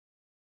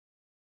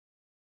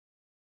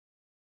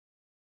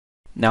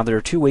Now there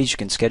are two ways you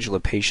can schedule a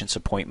patient's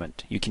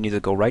appointment. You can either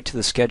go right to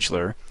the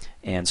scheduler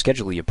and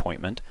schedule the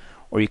appointment,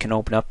 or you can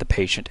open up the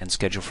patient and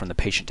schedule from the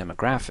patient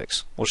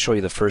demographics. We'll show you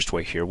the first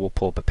way here. We'll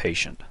pull up a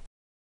patient.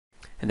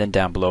 And then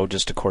down below,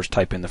 just of course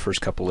type in the first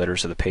couple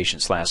letters of the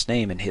patient's last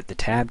name and hit the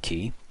tab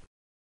key.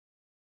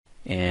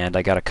 And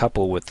I got a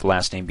couple with the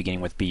last name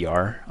beginning with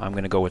BR. I'm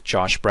going to go with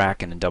Josh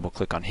Bracken and double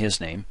click on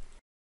his name.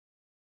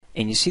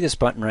 And you see this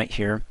button right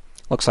here?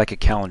 Looks like a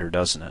calendar,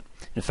 doesn't it?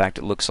 In fact,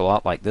 it looks a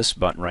lot like this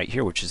button right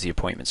here, which is the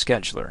appointment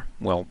scheduler.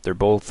 Well, they're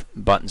both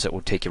buttons that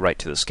will take you right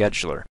to the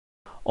scheduler.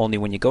 Only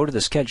when you go to the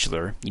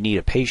scheduler, you need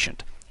a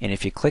patient. And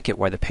if you click it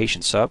while the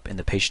patient's up in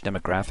the patient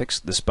demographics,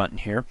 this button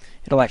here,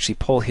 it'll actually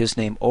pull his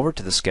name over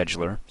to the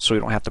scheduler so we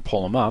don't have to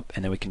pull him up,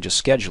 and then we can just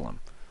schedule him.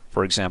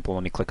 For example,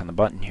 let me click on the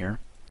button here.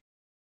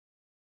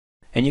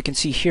 And you can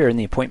see here in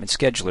the appointment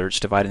scheduler, it's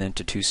divided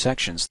into two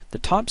sections. The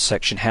top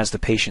section has the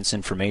patient's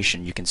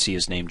information. You can see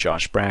his name,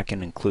 Josh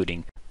Bracken,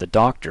 including the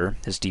doctor,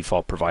 his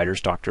default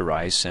providers, Dr.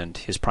 Rice, and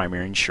his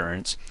primary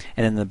insurance.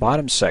 And in the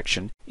bottom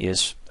section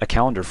is a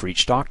calendar for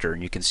each doctor.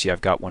 And you can see I've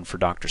got one for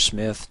Dr.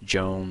 Smith,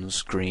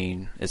 Jones,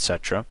 Green,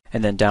 etc.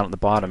 And then down at the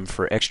bottom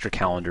for extra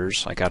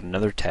calendars, I got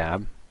another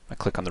tab. I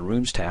click on the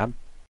Rooms tab.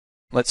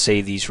 Let's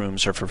say these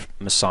rooms are for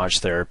massage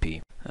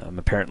therapy.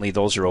 Apparently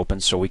those are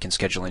open, so we can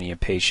schedule any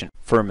patient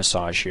for a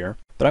massage here.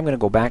 But I'm going to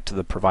go back to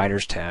the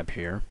Providers tab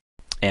here,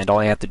 and all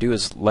I have to do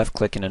is left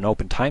click in an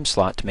open time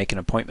slot to make an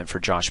appointment for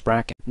Josh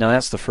Bracken. Now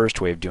that's the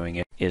first way of doing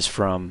it, is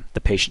from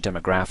the patient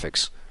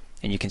demographics.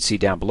 And you can see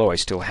down below I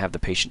still have the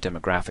patient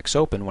demographics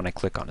open when I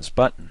click on his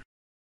button.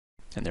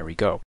 And there we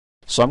go.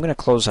 So I'm going to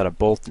close out of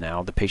both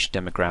now, the patient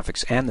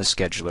demographics and the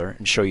scheduler,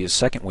 and show you the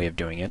second way of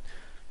doing it,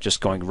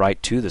 just going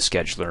right to the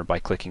scheduler by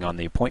clicking on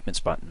the Appointments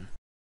button.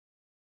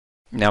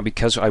 Now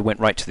because I went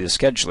right to the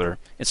scheduler,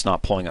 it's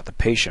not pulling up the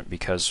patient,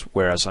 because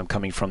whereas I'm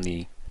coming from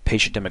the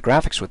patient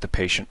demographics with the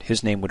patient,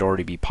 his name would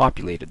already be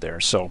populated there.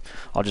 So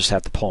I'll just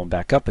have to pull him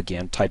back up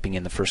again, typing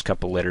in the first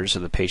couple letters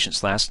of the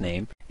patient's last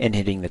name and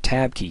hitting the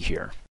tab key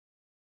here.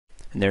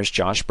 And there's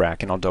Josh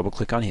Bracken. I'll double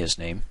click on his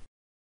name.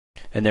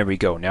 And there we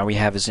go. Now we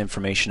have his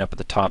information up at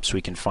the top so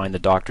we can find the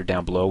doctor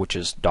down below, which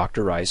is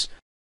Dr. Rice,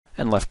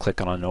 and left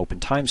click on an open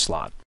time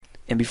slot.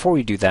 And before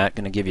we do that, I'm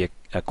going to give you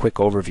a quick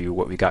overview of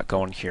what we got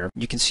going here.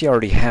 You can see I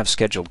already have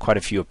scheduled quite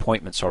a few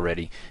appointments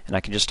already, and I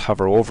can just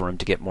hover over them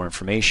to get more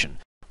information.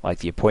 Like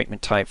the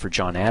appointment type for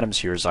John Adams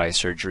here is eye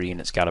surgery, and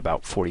it's got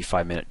about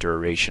 45-minute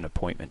duration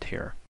appointment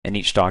here. And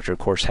each doctor, of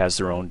course, has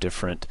their own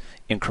different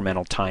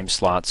incremental time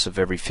slots of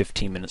every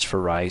 15 minutes for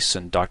Rice,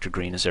 and Dr.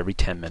 Green is every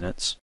 10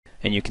 minutes.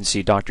 And you can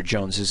see Dr.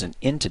 Jones isn't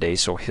in today,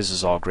 so his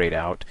is all grayed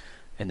out.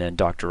 And then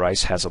Dr.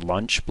 Rice has a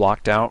lunch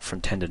blocked out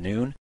from 10 to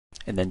noon.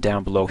 And then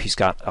down below he's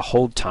got a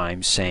hold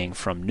time saying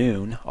from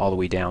noon all the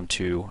way down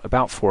to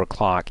about 4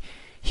 o'clock.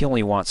 He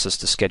only wants us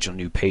to schedule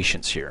new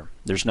patients here.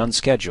 There's none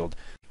scheduled.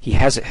 He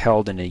has it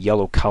held in a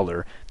yellow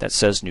color that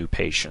says new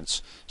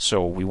patients.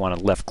 So we want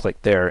to left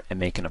click there and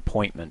make an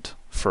appointment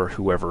for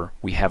whoever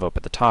we have up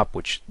at the top,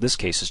 which in this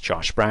case is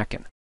Josh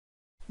Bracken.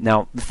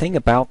 Now the thing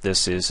about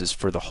this is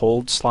for the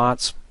hold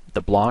slots,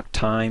 the block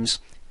times,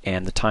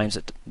 and the times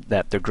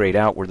that they're grayed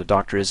out where the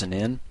doctor isn't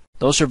in,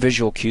 those are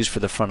visual cues for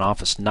the front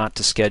office not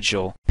to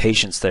schedule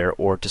patients there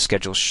or to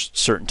schedule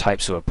certain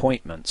types of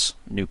appointments,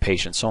 new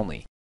patients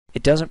only.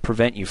 It doesn't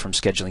prevent you from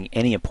scheduling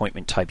any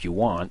appointment type you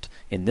want.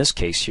 In this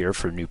case here,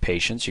 for new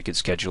patients, you could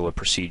schedule a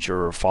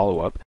procedure or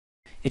follow-up.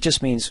 It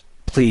just means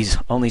please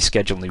only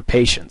schedule new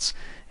patients.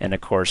 And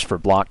of course, for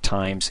block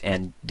times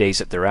and days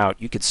that they're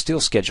out, you could still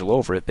schedule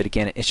over it, but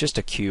again, it's just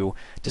a cue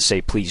to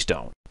say please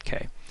don't.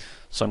 Okay,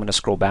 so I'm going to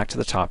scroll back to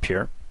the top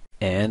here.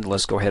 And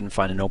let's go ahead and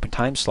find an open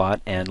time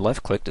slot and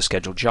left click to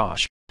schedule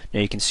Josh. Now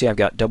you can see I've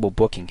got double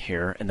booking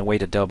here, and the way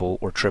to double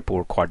or triple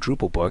or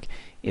quadruple book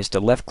is to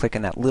left click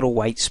in that little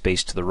white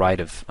space to the right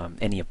of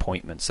any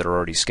appointments that are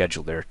already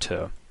scheduled there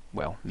to,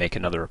 well, make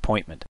another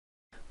appointment.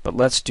 But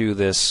let's do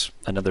this,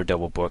 another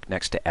double book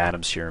next to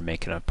Adams here and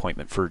make an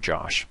appointment for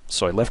Josh.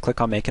 So I left click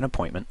on make an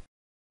appointment.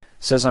 It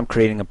says I'm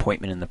creating an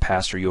appointment in the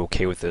past. Are you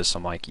okay with this?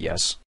 I'm like,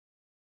 yes.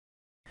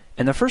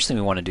 And the first thing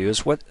we want to do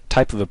is what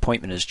type of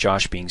appointment is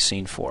Josh being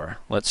seen for?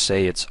 Let's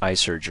say it's eye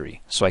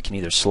surgery. So I can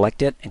either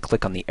select it and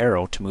click on the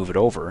arrow to move it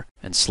over,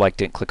 and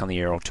select it and click on the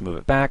arrow to move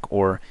it back,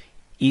 or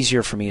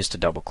easier for me is to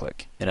double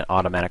click and it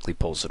automatically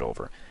pulls it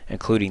over,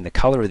 including the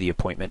color of the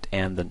appointment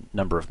and the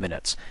number of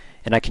minutes.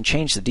 And I can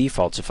change the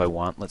defaults if I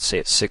want. Let's say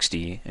it's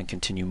 60 and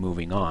continue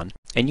moving on.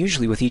 And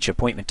usually with each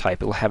appointment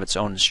type, it will have its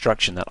own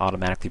instruction that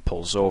automatically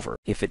pulls over.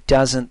 If it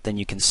doesn't, then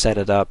you can set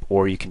it up,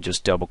 or you can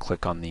just double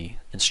click on the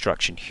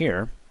instruction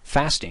here,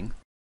 fasting,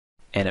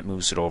 and it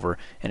moves it over,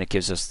 and it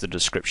gives us the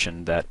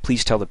description that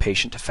please tell the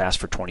patient to fast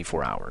for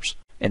 24 hours.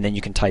 And then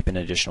you can type in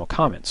additional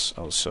comments.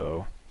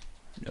 Also,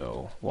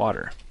 no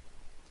water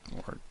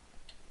or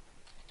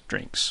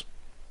drinks.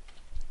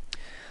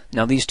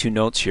 Now these two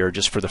notes here are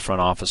just for the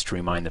front office to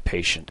remind the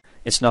patient.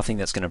 It's nothing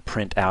that's going to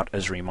print out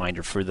as a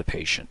reminder for the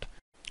patient.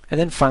 And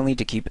then finally,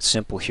 to keep it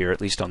simple here,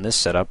 at least on this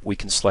setup, we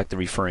can select the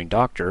referring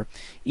doctor,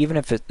 even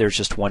if there's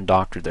just one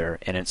doctor there,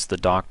 and it's the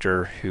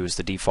doctor who's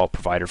the default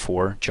provider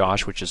for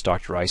Josh, which is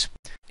Dr. Rice.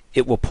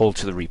 It will pull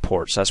to the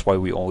reports. That's why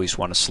we always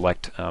want to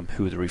select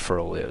who the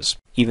referral is,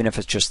 even if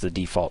it's just the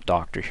default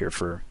doctor here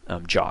for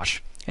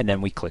Josh. And then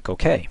we click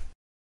OK.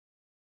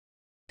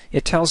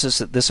 It tells us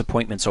that this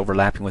appointment's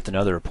overlapping with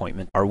another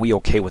appointment. Are we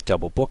okay with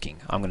double booking?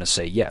 I'm going to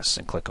say yes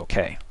and click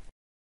OK.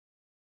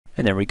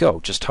 And there we go.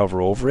 Just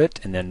hover over it,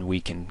 and then we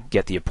can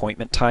get the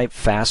appointment type,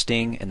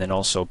 fasting, and then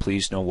also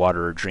please no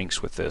water or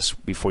drinks with this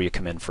before you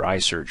come in for eye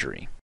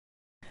surgery.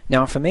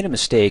 Now, if I made a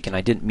mistake and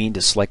I didn't mean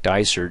to select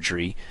eye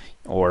surgery,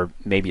 or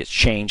maybe it's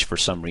changed for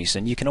some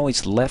reason, you can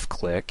always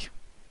left-click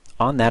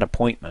on that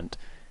appointment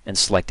and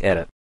select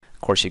Edit.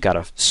 Of course, you've got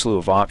a slew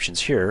of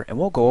options here, and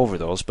we'll go over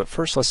those, but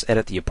first let's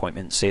edit the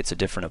appointment and say it's a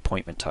different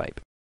appointment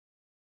type.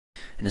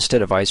 And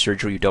instead of eye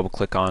surgery, you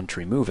double-click on to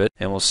remove it,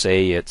 and we'll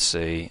say it's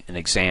an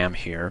exam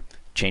here.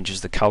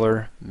 Changes the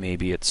color,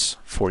 maybe it's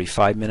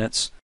 45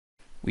 minutes.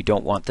 We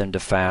don't want them to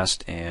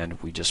fast, and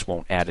we just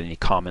won't add any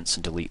comments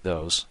and delete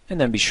those.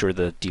 And then be sure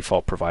the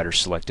default provider is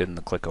selected and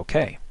then click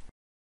OK.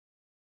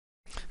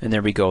 And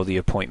there we go, the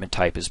appointment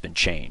type has been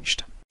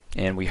changed.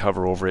 And we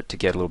hover over it to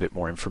get a little bit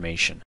more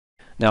information.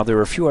 Now there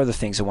are a few other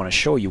things I want to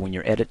show you when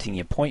you're editing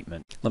the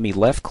appointment. Let me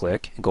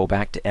left-click and go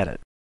back to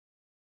Edit.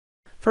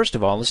 First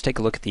of all, let's take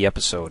a look at the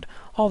episode.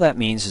 All that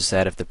means is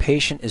that if the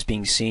patient is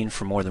being seen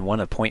for more than one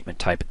appointment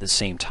type at the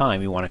same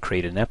time, we want to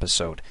create an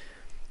episode.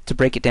 To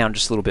break it down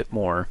just a little bit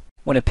more,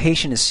 when a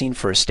patient is seen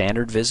for a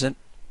standard visit,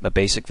 a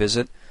basic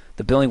visit,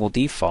 the billing will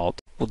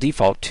default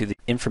to the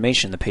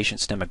information in the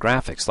patient's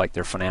demographics, like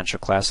their financial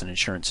class and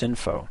insurance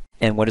info.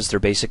 And what is their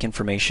basic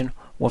information?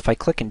 Well, if I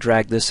click and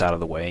drag this out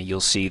of the way,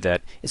 you'll see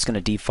that it's going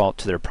to default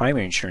to their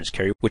primary insurance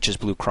carrier, which is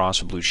Blue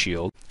Cross or Blue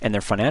Shield, and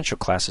their financial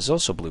class is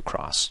also Blue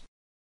Cross.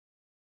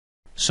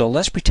 So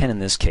let's pretend in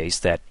this case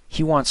that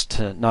he wants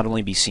to not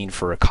only be seen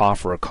for a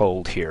cough or a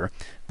cold here,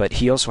 but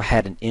he also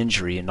had an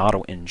injury, an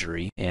auto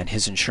injury, and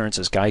his insurance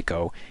is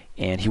Geico,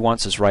 and he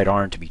wants his right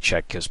arm to be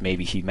checked because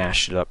maybe he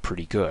mashed it up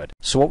pretty good.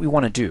 So what we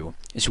want to do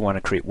is we want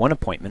to create one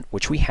appointment,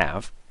 which we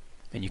have,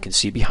 and you can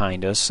see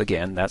behind us,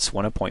 again, that's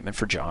one appointment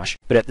for Josh,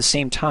 but at the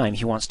same time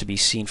he wants to be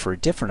seen for a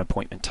different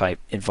appointment type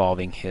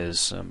involving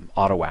his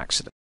auto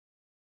accident.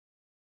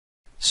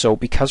 So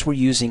because we're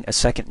using a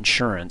second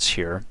insurance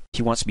here,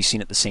 he wants to be seen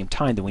at the same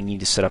time, then we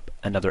need to set up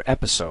another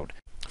episode.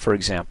 For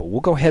example,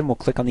 we'll go ahead and we'll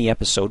click on the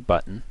episode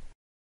button.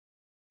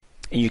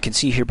 And you can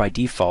see here by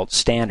default,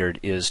 standard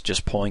is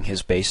just pulling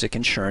his basic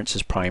insurance,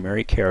 his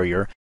primary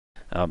carrier,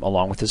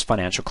 along with his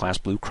financial class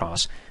Blue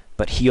Cross.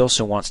 But he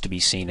also wants to be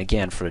seen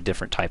again for a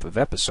different type of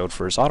episode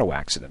for his auto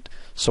accident.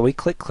 So we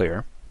click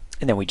clear,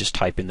 and then we just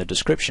type in the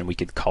description. We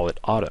could call it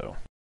auto.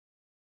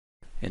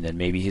 And then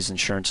maybe his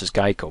insurance is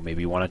Geico.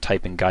 Maybe you want to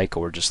type in Geico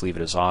or just leave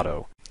it as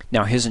auto.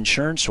 Now his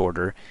insurance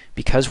order,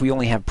 because we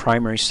only have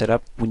primary set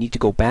up, we need to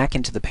go back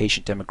into the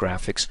patient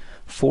demographics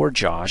for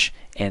Josh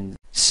and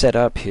set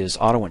up his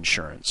auto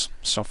insurance.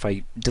 So if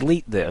I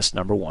delete this,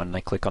 number one, and I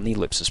click on the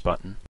ellipsis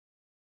button,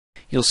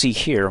 you'll see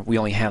here we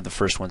only have the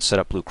first one set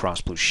up, Blue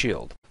Cross Blue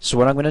Shield. So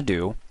what I'm going to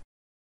do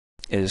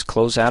is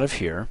close out of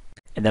here,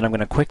 and then I'm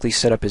going to quickly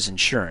set up his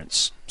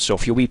insurance. So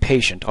if you'll be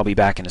patient, I'll be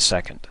back in a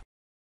second.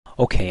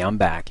 Okay, I'm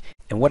back.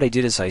 And what I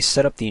did is I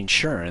set up the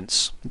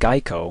insurance,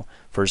 Geico,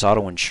 for his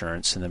auto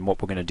insurance, and then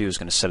what we're going to do is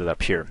going to set it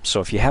up here.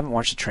 So if you haven't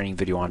watched the training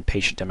video on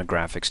patient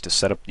demographics to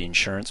set up the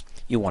insurance,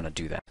 you'll want to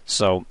do that.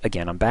 So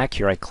again, I'm back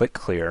here, I click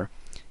clear,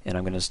 and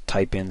I'm going to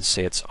type in,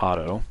 say it's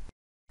auto.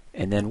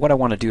 And then what I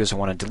want to do is I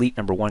want to delete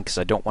number one because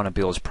I don't want to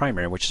bill his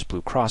primary, which is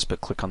Blue Cross,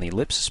 but click on the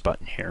ellipsis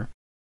button here.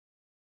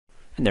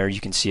 And there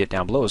you can see it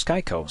down below is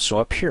Geico. So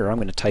up here I'm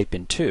going to type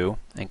in 2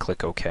 and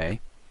click OK.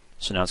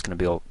 So now it's going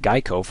to bill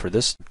Geico for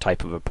this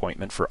type of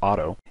appointment for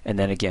auto. And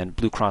then again,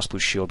 Blue Cross Blue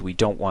Shield, we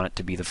don't want it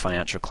to be the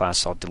financial class,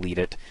 so I'll delete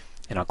it.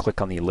 And I'll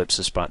click on the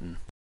ellipsis button.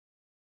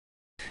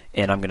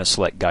 And I'm going to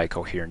select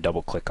Geico here and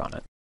double click on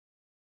it.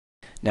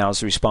 Now is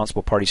the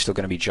responsible party still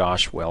going to be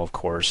Josh? Well, of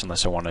course,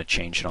 unless I want to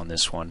change it on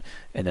this one.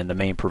 And then the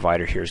main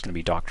provider here is going to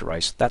be Dr.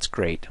 Rice. That's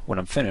great. When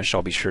I'm finished,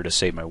 I'll be sure to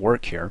save my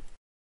work here.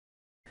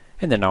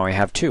 And then now I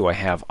have two. I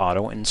have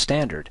auto and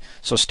standard.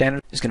 So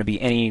standard is going to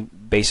be any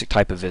basic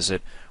type of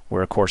visit,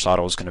 where of course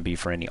auto is going to be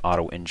for any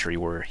auto injury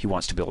where he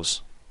wants to bill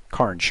his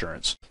car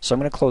insurance. So I'm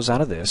going to close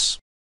out of this.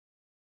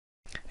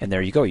 And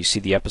there you go. You see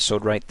the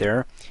episode right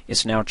there?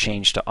 It's now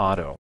changed to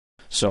auto.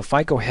 So if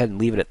I go ahead and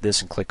leave it at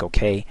this and click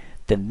OK,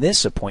 then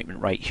this appointment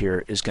right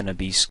here is going to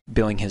be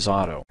billing his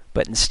auto.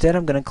 But instead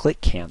I'm going to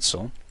click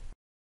cancel,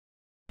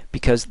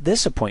 because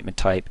this appointment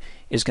type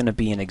is going to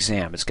be an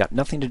exam. It's got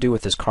nothing to do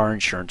with his car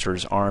insurance or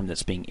his arm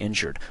that's being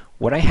injured.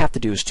 What I have to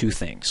do is two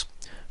things.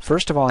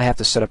 First of all, I have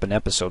to set up an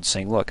episode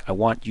saying, look, I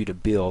want you to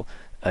bill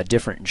a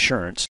different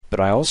insurance, but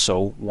I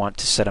also want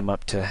to set him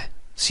up to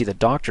see the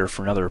doctor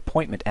for another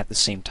appointment at the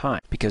same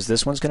time, because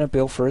this one's going to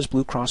bill for his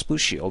Blue Cross Blue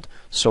Shield.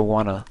 So I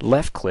want to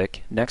left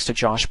click next to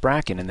Josh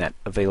Bracken in that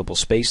available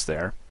space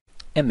there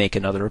and make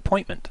another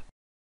appointment.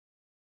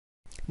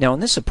 Now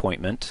in this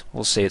appointment,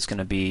 we'll say it's going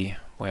to be,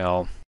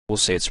 well, we'll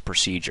say it's a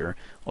procedure.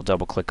 We'll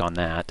double click on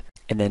that.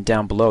 And then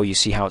down below you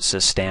see how it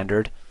says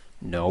standard?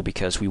 No,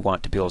 because we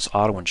want to bill as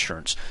auto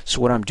insurance. So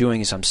what I'm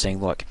doing is I'm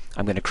saying, look,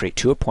 I'm going to create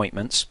 2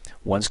 appointments.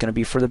 One's going to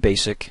be for the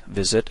basic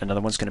visit,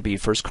 another one's going to be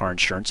for his car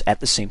insurance at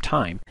the same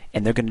time,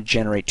 and they're going to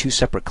generate 2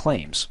 separate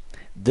claims.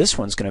 This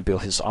one's going to bill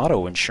his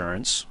auto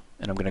insurance,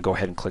 and I'm going to go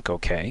ahead and click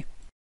OK.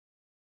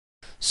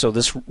 So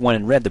this one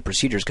in red, the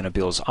procedure, is going to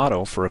bill his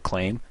auto for a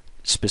claim,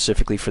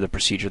 specifically for the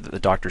procedure that the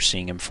doctor's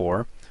seeing him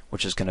for,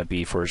 which is going to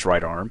be for his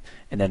right arm.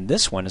 And then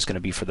this one is going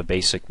to be for the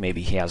basic,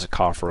 maybe he has a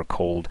cough or a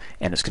cold,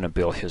 and it's going to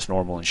bill his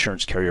normal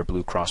insurance carrier,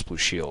 Blue Cross Blue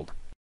Shield.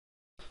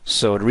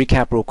 So to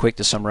recap real quick,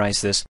 to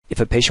summarize this, if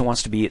a patient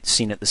wants to be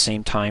seen at the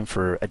same time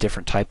for a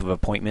different type of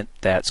appointment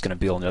that's going to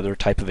bill another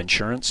type of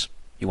insurance,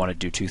 you want to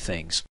do 2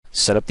 things.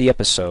 Set up the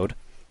episode,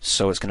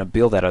 so it's going to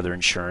bill that other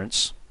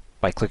insurance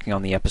by clicking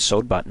on the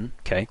episode button,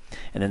 okay?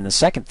 And then the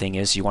second thing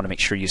is you want to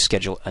make sure you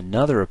schedule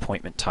another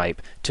appointment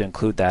type to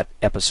include that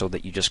episode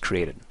that you just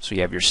created. So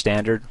you have your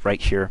standard right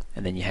here,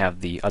 and then you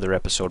have the other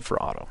episode for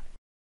auto.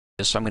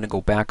 So I'm going to go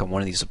back on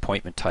one of these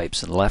appointment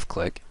types and left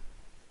click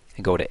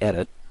and go to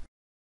edit.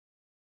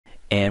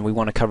 And we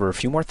want to cover a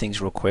few more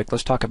things real quick.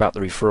 Let's talk about the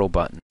referral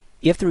button.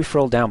 If the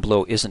referral down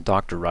below isn't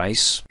Dr.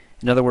 Rice,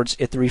 in other words,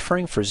 if the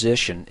referring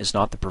physician is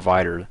not the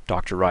provider,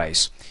 Dr.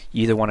 Rice,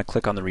 you either want to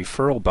click on the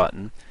referral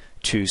button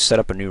to set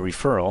up a new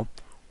referral,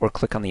 or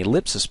click on the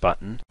ellipsis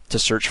button to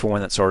search for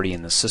one that's already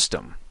in the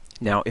system.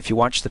 Now, if you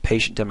watch the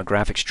patient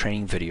demographics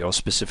training video,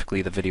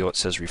 specifically the video that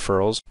says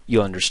referrals,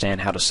 you'll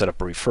understand how to set up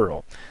a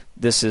referral.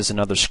 This is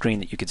another screen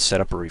that you could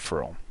set up a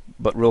referral.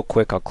 But real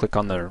quick, I'll click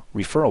on the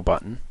referral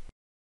button.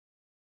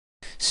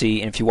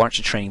 See, and if you watch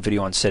the training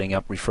video on setting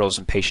up referrals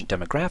and patient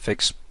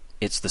demographics,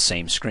 it's the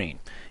same screen.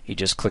 You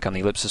just click on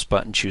the ellipsis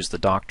button, choose the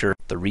doctor,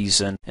 the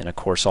reason, and of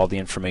course all the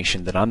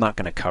information that I'm not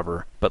going to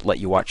cover, but let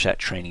you watch that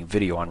training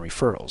video on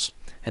referrals.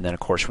 And then of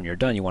course when you're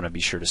done, you want to be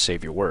sure to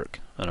save your work.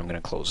 And I'm going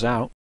to close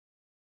out.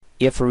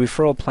 If a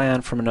referral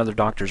plan from another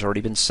doctor has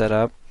already been set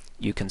up,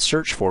 you can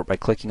search for it by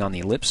clicking on the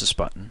ellipsis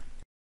button.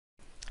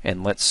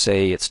 And let's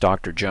say it's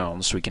Dr.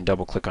 Jones, so we can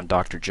double click on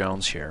Dr.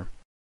 Jones here.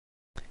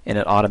 And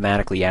it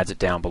automatically adds it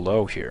down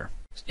below here.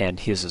 And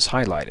his is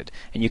highlighted.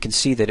 And you can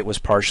see that it was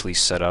partially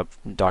set up.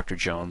 Dr.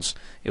 Jones,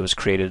 it was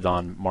created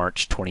on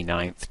March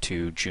 29th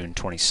to June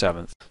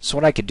 27th. So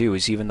what I could do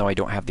is, even though I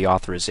don't have the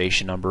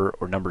authorization number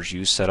or numbers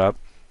used set up,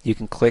 you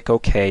can click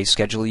OK,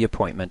 schedule the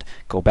appointment,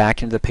 go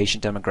back into the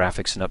patient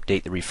demographics and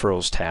update the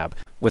referrals tab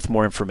with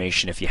more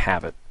information if you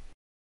have it.